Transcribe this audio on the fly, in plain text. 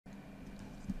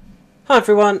Hi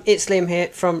everyone, it's Liam here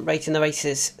from Rating the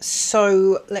Races.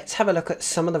 So let's have a look at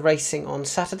some of the racing on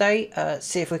Saturday,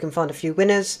 see if we can find a few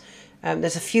winners.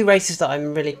 There's a few races that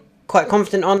I'm really quite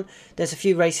confident on. There's a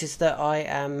few races that I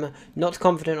am not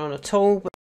confident on at all,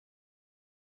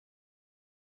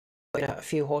 but a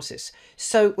few horses.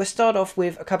 So we'll start off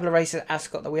with a couple of races at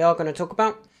Ascot that we are going to talk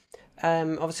about.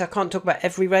 Obviously I can't talk about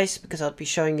every race because I'll be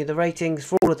showing you the ratings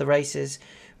for all of the races,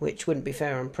 which wouldn't be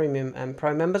fair on Premium and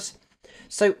Pro members.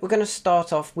 So we're going to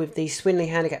start off with the Swinley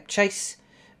Handicap Chase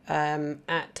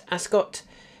at Ascot.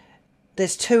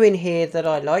 There's two in here that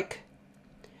I like.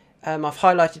 I've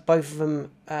highlighted both of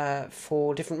them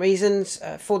for different reasons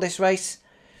for this race.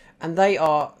 And they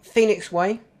are Phoenix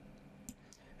Way,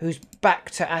 who's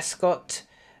back to Ascot.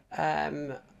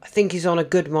 I think he's on a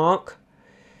good mark.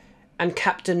 And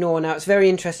Captain Nor. Now it's very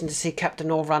interesting to see Captain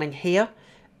Nor running here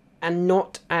and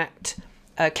not at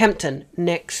Kempton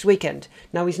next weekend.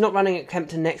 Now he's not running at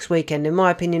Kempton next weekend in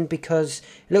my opinion because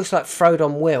it looks like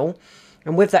Frodon will,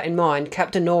 and with that in mind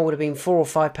Captain Nor would have been £4 or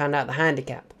 £5 out of the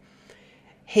handicap.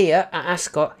 Here at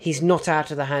Ascot he's not out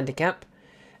of the handicap.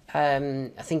 I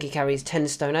think he carries 10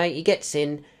 stone 8. He gets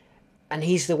in and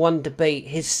he's the one to beat.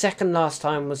 His second last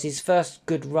time was his first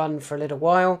good run for a little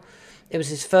while. It was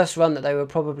his first run that they were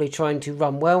probably trying to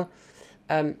run well.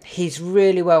 He's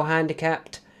really well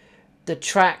handicapped. The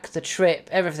track, the trip,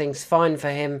 everything's fine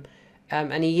for him,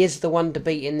 and he is the one to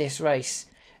beat in this race.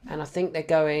 And I think they're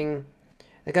going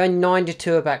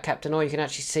 9-2 about Captain Nor. You can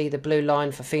actually see the blue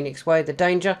line for Phoenix Way, the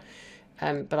danger.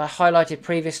 But I highlighted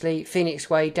previously Phoenix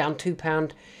Way down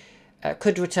 £2,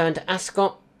 could return to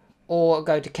Ascot or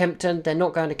go to Kempton. They're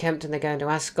not going to Kempton, they're going to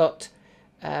Ascot.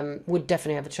 Would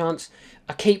definitely have a chance.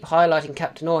 I keep highlighting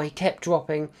Captain Nor. He kept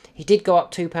dropping. He did go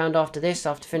up £2 after this,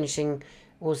 after finishing,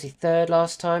 was he third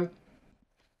last time?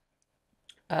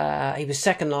 He was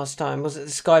second last time, was it the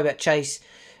Sky Bet Chase?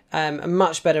 A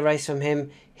much better race from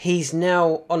him. He's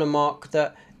now on a mark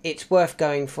that it's worth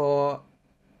going for.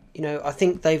 You know, I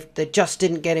think they just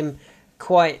didn't get him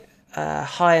quite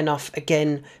high enough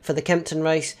again for the Kempton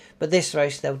race, but this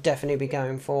race they'll definitely be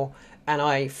going for, and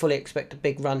I fully expect a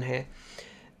big run here.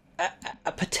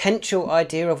 A potential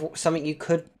idea of something you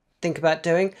could think about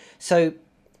doing. So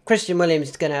Christian Williams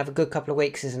is going to have a good couple of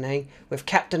weeks, isn't he? With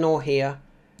Captain Nor here.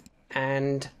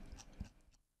 And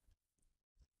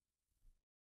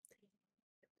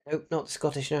nope, not the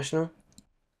Scottish National.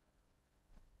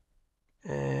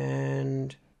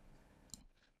 And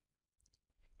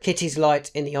Kitty's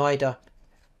Light in the Ida.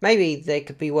 Maybe they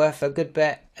could be worth a good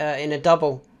bet in a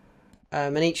double.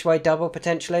 An each way double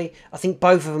potentially. I think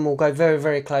both of them will go very,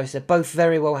 very close. They're both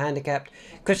very well handicapped.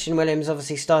 Christian Williams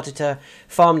obviously started to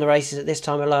farm the races at this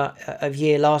time of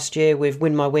year last year with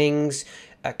Win My Wings,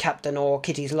 Captain Nor,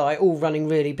 Kitty's Light, all running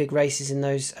really big races in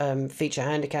those feature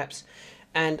handicaps.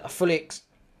 And I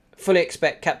fully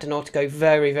expect Captain Nor to go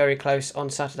very, very close on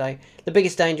Saturday. The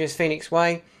biggest danger is Phoenix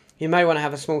Way. You may want to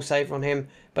have a small saver on him,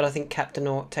 but I think Captain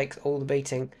Nor takes all the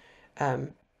beating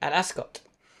at Ascot.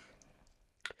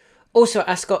 Also at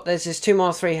Ascot, there's this 2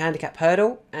 mile 3 handicap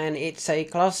hurdle, and it's a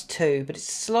class 2, but it's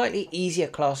a slightly easier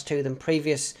class 2 than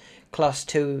previous class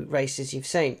 2 races you've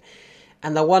seen.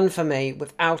 And the one for me,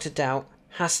 without a doubt,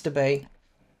 has to be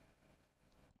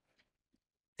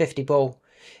 50 Ball.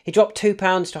 He dropped £2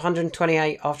 to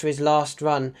 128 after his last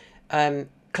run.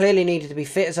 Clearly needed to be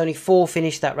fit, as only 4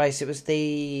 finished that race. It was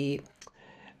the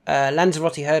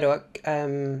Lanzarote hurdle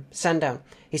at Sandown.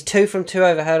 He's 2 from 2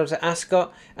 over hurdles at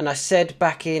Ascot, and I said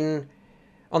back on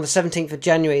the 17th of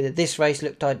January that this race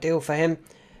looked ideal for him.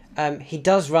 He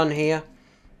does run here,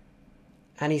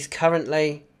 and he's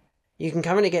currently, you can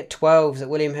currently get 12s at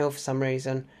William Hill for some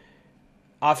reason.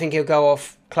 I think he'll go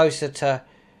off closer to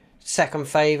second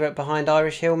favourite behind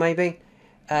Irish Hill maybe.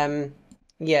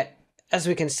 Yeah, as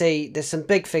we can see, there's some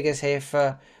big figures here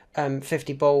for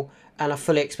 50 Ball, and I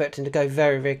fully expect him to go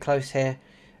very, very close here.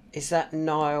 Is that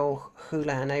Niall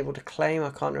Houlihan able to claim? I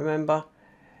can't remember.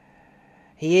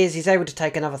 He is. He's able to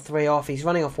take another 3 off. He's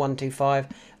running off 125.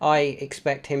 I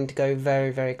expect him to go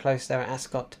very, very close there at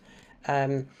Ascot.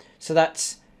 So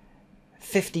that's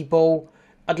 50 Ball.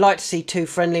 I'd like to see 2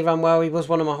 Friendly run well. He was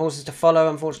one of my horses to follow.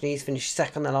 Unfortunately, he's finished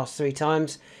second the last 3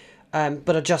 times.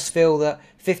 But I just feel that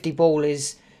 50 Ball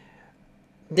is...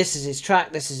 This is his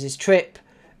track. This is his trip.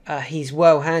 He's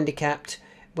well handicapped.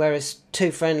 Whereas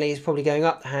 2 Friendly is probably going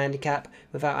up the handicap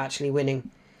without actually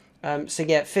winning. So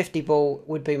yeah, 50 Ball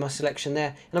would be my selection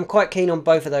there. And I'm quite keen on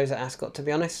both of those at Ascot, to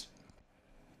be honest.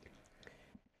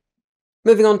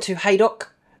 Moving on to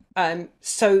Haydock.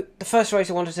 So the first race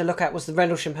I wanted to look at was the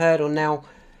Rendlesham Hurdle. Now,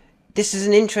 this is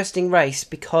an interesting race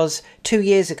because 2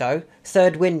 years ago,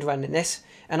 Third Wind ran in this.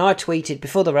 And I tweeted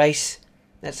before the race,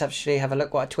 Let's actually have a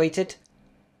look what I tweeted.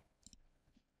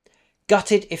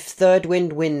 Gutted if Third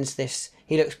Wind wins this.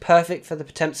 He looks perfect for the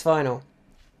Pertemps final.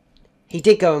 He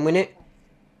did go and win it.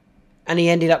 And he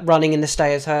ended up running in the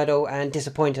Stayers Hurdle and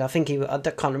disappointed. I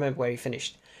can't remember where he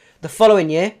finished. The following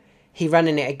year, he ran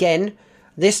in it again.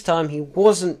 This time he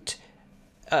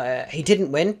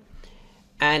didn't win.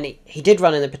 And he did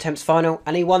run in the Pertemps final.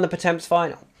 And he won the Pertemps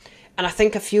final. And I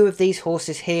think a few of these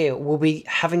horses here will be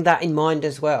having that in mind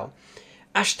as well.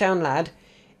 Ashdown Lad,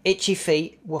 Itchy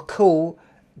Feet, Were Cool,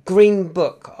 Green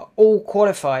Book are all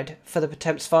qualified for the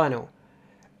Pertemps final.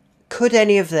 Could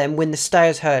any of them win the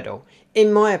Stayers Hurdle?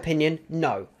 In my opinion,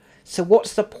 no. So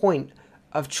what's the point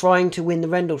of trying to win the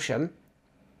Rendlesham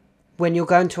when you're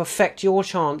going to affect your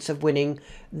chance of winning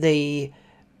the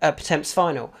Pertemps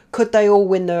final? Could they all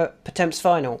win the Pertemps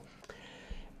final?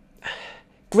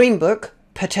 Green Book,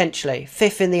 potentially.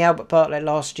 5th in the Albert Bartlett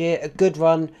last year. A good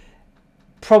run.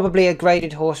 Probably a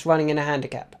graded horse running in a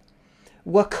handicap.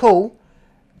 Were Cool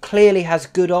clearly has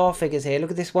good R figures here. Look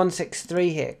at this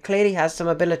 163 here. Clearly has some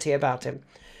ability about him.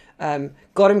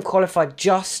 Got him qualified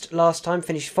just last time.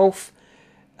 Finished 4th.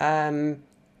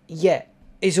 Yeah,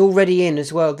 is already in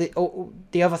as well.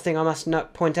 The other thing I must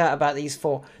point out about these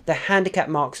four, the handicap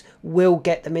marks will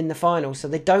get them in the final, so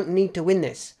they don't need to win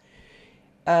this.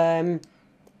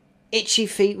 Itchy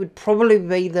Feet would probably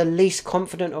be the least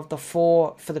confident of the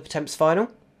four for the Pertemps final,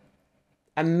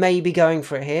 and maybe going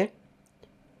for it here.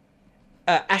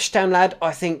 Ashdown Lad,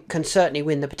 I think, can certainly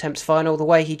win the Pertemps final the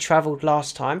way he travelled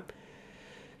last time.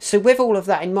 So with all of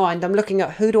that in mind, I'm looking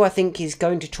at who do I think is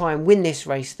going to try and win this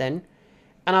race then.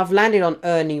 And I've landed on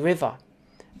Ernie River.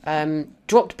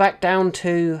 Dropped back down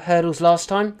to hurdles last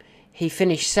time. He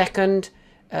finished 2nd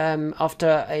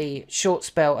after a short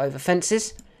spell over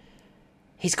fences.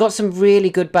 He's got some really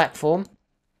good back form.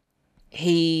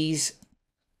 He's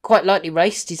quite lightly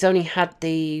raced. He's only had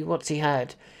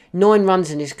 9 runs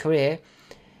in his career.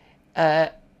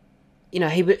 He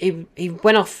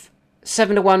went off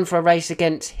 7-1 for a race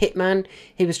against Hitman.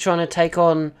 He was trying to take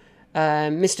on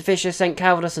Mr. Fisher, St.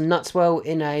 Calvados and Nutswell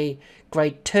in a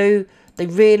grade 2. They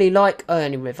really like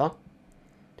Ernie River.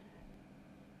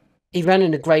 He ran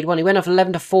in a grade 1. He went off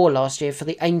 11-4 last year for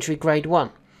the Aintree grade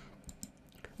 1.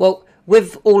 Well,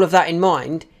 with all of that in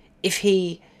mind, if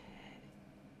he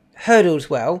hurdles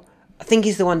well, I think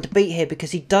he's the one to beat here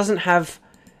because he doesn't have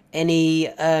any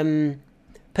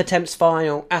Pertemps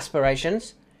final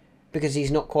aspirations because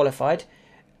he's not qualified.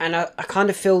 And I kind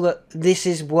of feel that this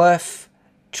is worth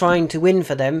trying to win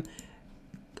for them.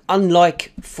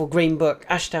 Unlike for Green Book,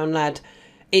 Ashdown Lad,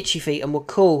 Itchy Feet and Were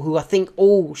Cool, who I think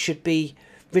all should be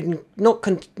ridden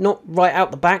not right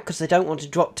out the back because they don't want to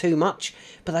drop too much,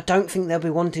 but I don't think they'll be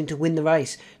wanting to win the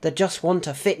race. They just want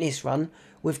a fitness run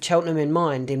with Cheltenham in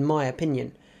mind, in my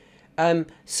opinion.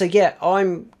 So yeah,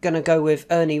 I'm going to go with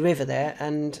Ernie River there,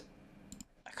 and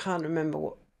I can't remember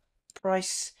what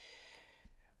price.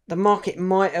 The market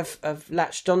might have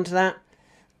latched onto that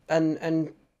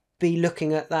and be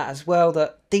looking at that as well,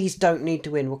 that these don't need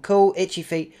to win. Were Cool, Itchy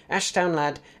Feet, Ashdown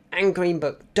Lad and Green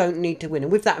Book don't need to win.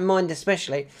 And with that in mind,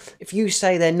 especially, if you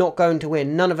say they're not going to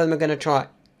win, none of them are going to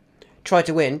try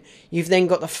to win, you've then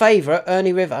got the favourite,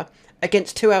 Ernie River,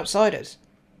 against 2 outsiders.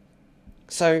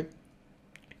 So,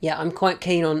 yeah, I'm quite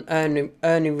keen on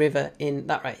Ernie River in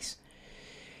that race.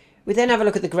 We then have a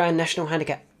look at the Grand National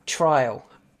Handicap Trial.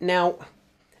 Now,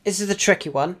 this is a tricky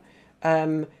one.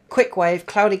 Quick Wave,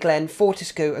 Cloudy Glen,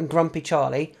 Fortescue and Grumpy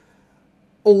Charlie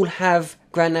all have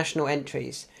Grand National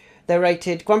entries. They're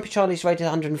rated, Grumpy Charlie's rated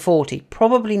 140.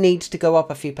 Probably needs to go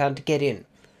up a few pounds to get in.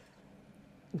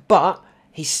 But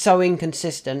he's so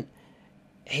inconsistent,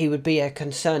 he would be a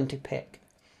concern to pick.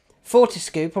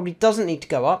 Fortescue probably doesn't need to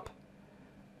go up.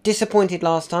 Disappointed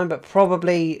last time, but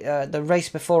probably the race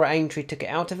before at Aintree took it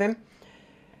out of him.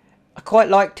 I quite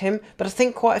liked him, but I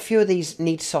think quite a few of these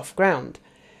need soft ground.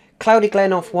 Cloudy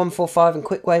Glen off 145 and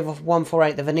Quick Wave off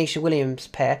 148, the Venetia Williams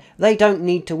pair, they don't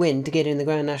need to win to get in the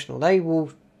Grand National. They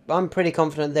will, I'm pretty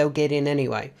confident they'll get in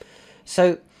anyway.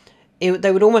 So they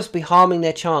would almost be harming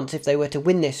their chance if they were to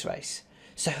win this race.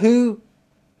 So who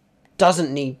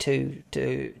doesn't need to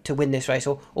win this race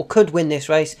or could win this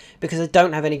race because they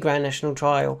don't have any Grand National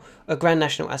trial or Grand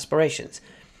National aspirations?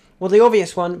 Well, the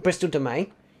obvious one, Bristol de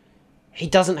May. He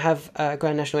doesn't have a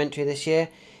Grand National entry this year.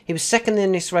 He was 2nd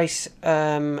in this race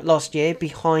last year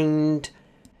behind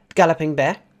Galloping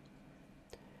Bear.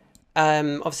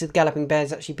 Obviously, the Galloping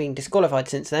Bear's actually been disqualified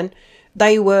since then.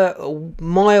 They were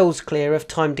miles clear of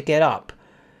time to get up.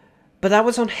 But that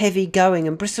was on heavy going,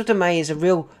 and Bristol de May is a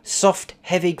real soft,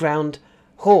 heavy ground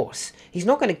horse. He's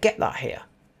not going to get that here.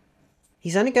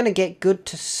 He's only going to get good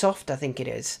to soft, I think it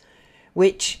is.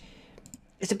 Which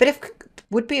it's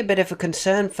would be a bit of a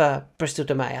concern for Bristol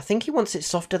de May. I think he wants it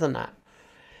softer than that.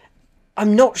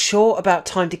 I'm not sure about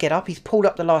Time to Get Up. He's pulled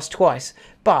up the last twice,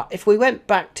 but if we went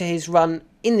back to his run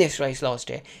in this race last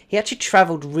year, he actually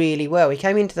travelled really well. He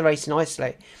came into the race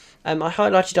nicely. I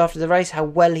highlighted after the race how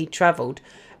well he travelled,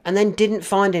 and then didn't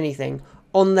find anything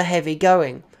on the heavy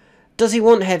going. Does he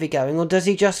want heavy going, or does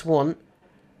he just want?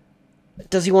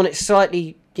 Does he want it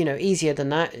slightly, easier than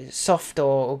that, soft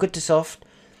or good to soft?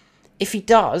 If he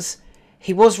does,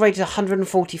 he was rated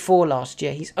 144 last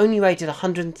year. He's only rated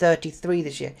 133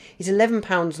 this year. He's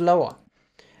 £11 lower.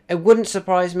 It wouldn't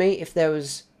surprise me if there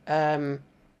was a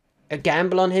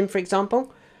gamble on him, for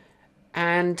example,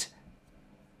 and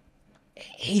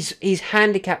he's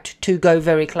handicapped to go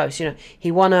very close.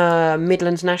 He won a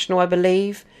Midlands National, I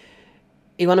believe.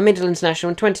 He won a Midlands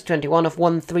National in 2021 of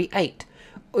 138.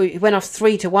 He went off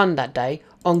 3-1 that day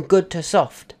on good to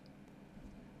soft.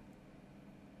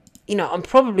 I'm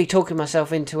probably talking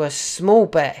myself into a small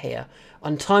bet here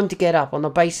on Time to Get Up on the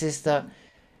basis that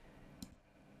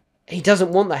he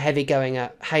doesn't want the heavy going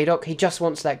at Haydock. He just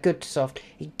wants that good to soft.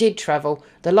 He did travel.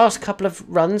 The last couple of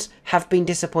runs have been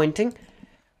disappointing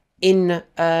in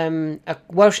a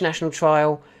Welsh National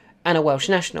trial and a Welsh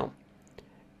National.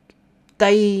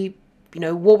 They,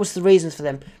 what was the reasons for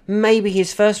them? Maybe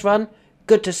his first run,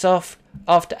 good to soft,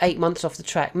 after 8 months off the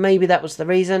track. Maybe that was the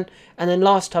reason. And then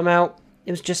last time out, it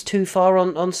was just too far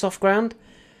on soft ground.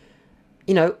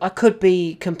 I could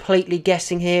be completely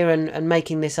guessing here and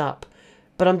making this up.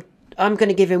 But I'm going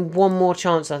to give him one more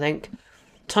chance, I think.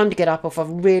 Time to Get Up off a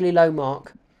really low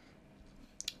mark.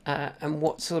 And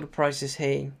what sort of price is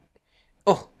he?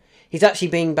 Oh, he's actually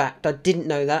being backed. I didn't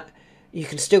know that. You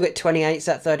can still get 28s.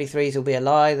 That 33s will be a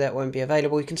lie. That won't be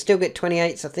available. You can still get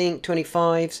 28s, I think.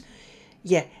 25s.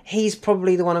 Yeah, he's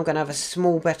probably the one I'm going to have a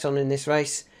small bet on in this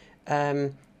race.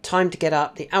 Time to Get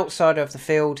Up, the outsider of the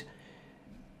field,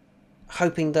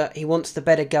 hoping that he wants the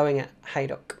better going at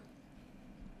Haydock.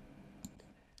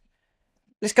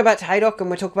 Let's go back to Haydock and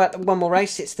we'll talk about one more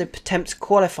race. It's the Pertemps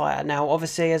qualifier. Now,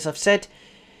 obviously, as I've said,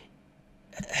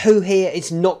 who here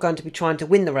is not going to be trying to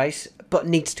win the race but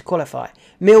needs to qualify?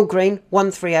 Mill Green,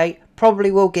 138,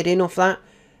 probably will get in off that.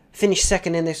 Finished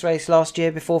second in this race last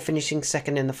year before finishing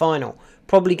second in the final.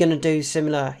 Probably going to do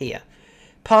similar here.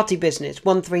 Party Business,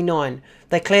 139.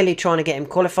 They're clearly trying to get him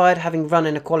qualified, having run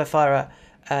in a qualifier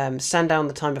at Sandown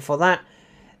the time before that.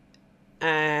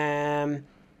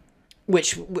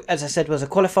 Which, as I said, was a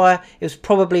qualifier. It was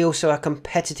probably also a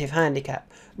competitive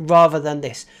handicap rather than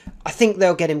this. I think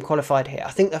they'll get him qualified here. I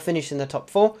think they'll finish in the top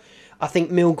 4. I think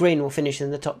Mill Green will finish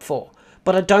in the top 4.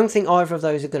 But I don't think either of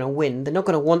those are going to win. They're not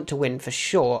going to want to win for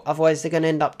sure. Otherwise, they're going to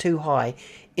end up too high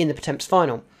in the Pertemps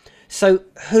final. So,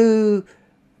 who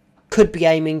could be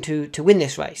aiming to win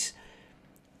this race?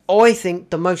 I think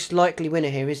the most likely winner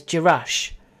here is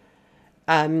Jirash.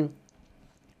 Brandy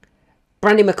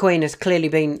McQueen has clearly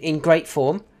been in great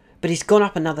form, but he's gone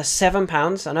up another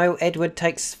 £7. I know Edward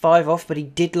takes 5 off, but he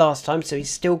did last time, so he's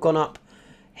still gone up.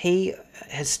 He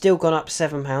has still gone up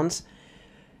 £7.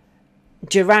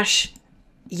 Jirash,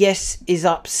 yes, is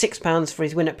up £6 for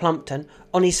his win at Plumpton.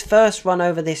 On his first run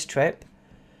over this trip,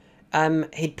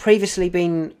 he'd previously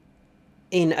been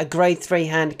in a Grade 3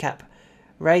 handicap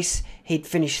race. He'd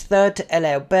finished third to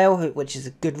LL Bell, which is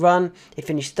a good run. He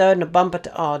finished third in a bumper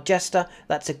to R Jester.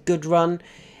 That's a good run.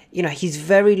 He's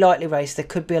very lightly raced. There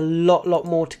could be a lot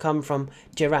more to come from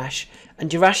Jirash.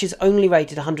 And Jirash is only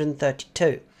rated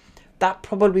 132. That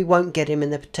probably won't get him in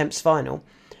the Pertemps final.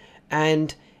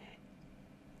 And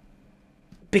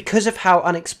because of how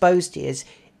unexposed he is,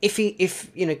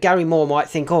 if Gary Moore might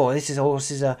think, oh, this horse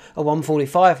is a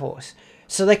 145 horse.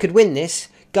 So they could win this,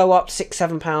 go up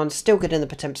 £6-7, still get in the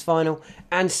Pertemps final,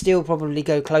 and still probably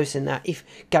go close in that if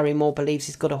Gary Moore believes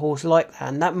he's got a horse like that.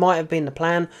 And that might have been the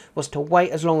plan, was to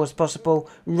wait as long as possible,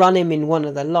 run him in one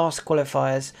of the last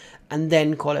qualifiers, and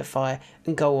then qualify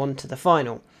and go on to the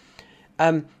final.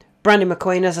 Brandy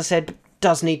McQueen, as I said,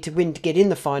 does need to win to get in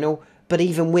the final, but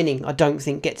even winning, I don't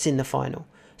think gets in the final.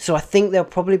 So I think there'll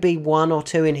probably be 1 or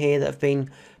 2 in here that have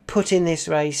been put in this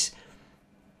race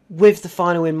with the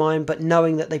final in mind, but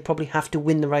knowing that they probably have to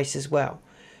win the race as well.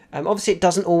 Obviously, it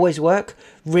doesn't always work.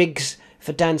 Riggs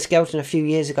for Dan Skelton a few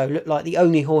years ago looked like the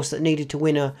only horse that needed to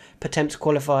win a Pertemps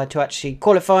qualifier to actually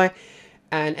qualify,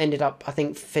 and ended up, I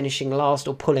think, finishing last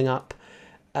or pulling up.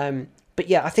 But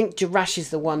yeah, I think Jirash is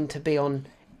the one to be on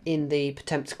in the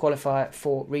Pertemps qualifier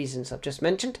for reasons I've just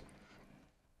mentioned.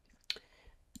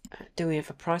 Do we have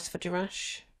a price for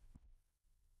Jirash?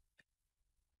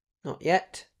 Not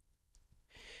yet.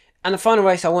 And the final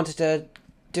race I wanted to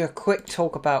do a quick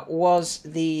talk about was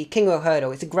the King Will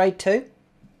Hurdle. It's a Grade 2.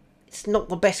 It's not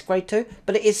the best grade 2,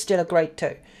 but it is still a grade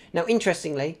 2. Now,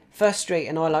 interestingly, First Street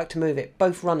and I Like to Move It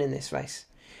both run in this race.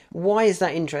 Why is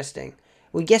that interesting?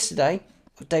 Well, yesterday,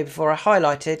 or the day before, I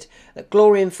highlighted that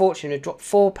Glory and Fortune had dropped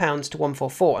 £4 to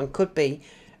 144 and could be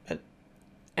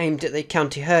aimed at the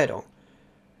county hurdle.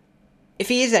 If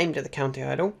he is aimed at the county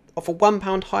hurdle, off a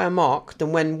 £1 higher mark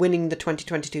than when winning the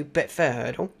 2022 Betfair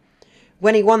hurdle,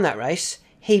 when he won that race,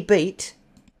 he beat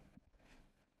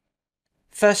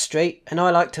First Street and I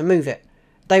Like to Move It.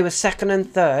 They were second and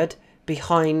third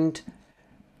behind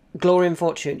Glory and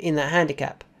Fortune in that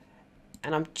handicap.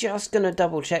 And I'm just going to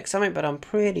double check something, but I'm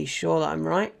pretty sure that I'm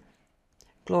right.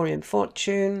 Glory and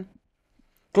Fortune.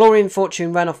 Glory and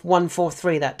Fortune ran off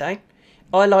 143 that day.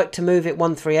 I Like to Move It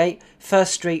 138.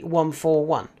 First Street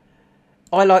 141.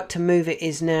 I Like to Move It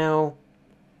is now...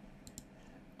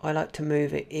 I Like to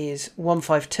Move It is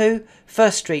 152.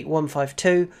 First Street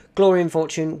 152. Glory and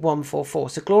Fortune 144.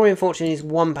 So Glory and Fortune is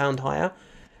 £1 higher.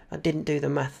 I didn't do the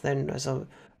math then as I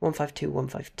 152,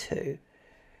 152.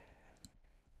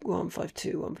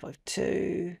 152,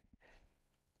 152.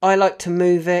 I Like to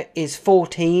Move It is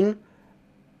 14.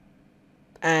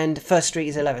 And First Street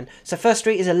is 11. So First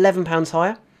Street is £11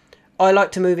 higher. I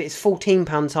Like to Move It is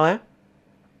 £14 higher.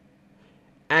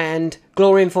 And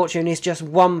Glory and Fortune is just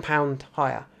 £1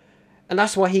 higher. And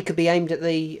that's why he could be aimed at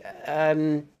the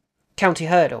county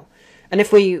hurdle. And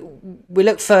if we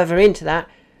look further into that,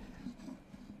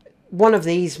 one of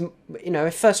these, you know,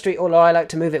 if First Street or I Like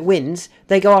to Move It wins,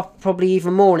 they go up probably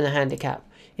even more in the handicap.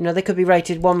 You know, they could be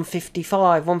rated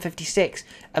 155, 156,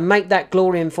 and make that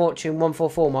Glory and Fortune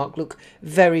 144 mark look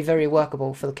very, very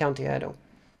workable for the county hurdle.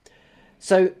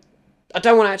 So I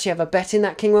don't want to actually have a bet in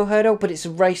that Kingwell hurdle, but it's a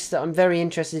race that I'm very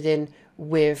interested in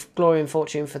with Glory and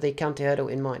Fortune for the county hurdle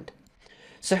in mind.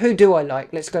 So who do I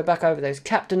like? Let's go back over those.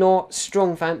 Captain Orr,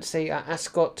 strong fancy at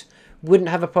Ascot. Wouldn't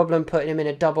have a problem putting him in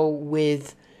a double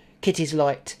with Kitty's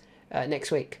Light next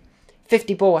week.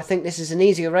 50 ball, I think this is an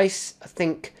easier race. I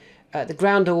think the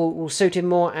ground will suit him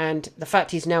more, and the fact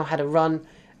he's now had a run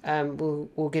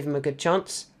will give him a good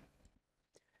chance.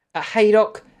 At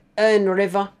Haydock, Earn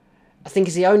River, I think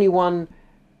is the only one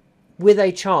with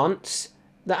a chance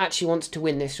that actually wants to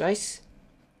win this race.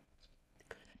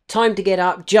 Time to Get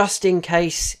Up, just in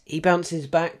case he bounces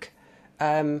back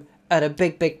at a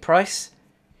big, big price.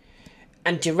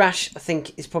 And Jirash, I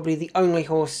think, is probably the only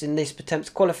horse in this Pertemps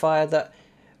qualifier that,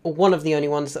 or one of the only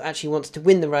ones that actually wants to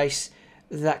win the race,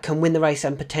 that can win the race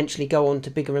and potentially go on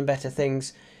to bigger and better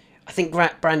things. I think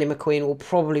Brandy McQueen will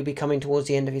probably be coming towards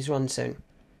the end of his run soon.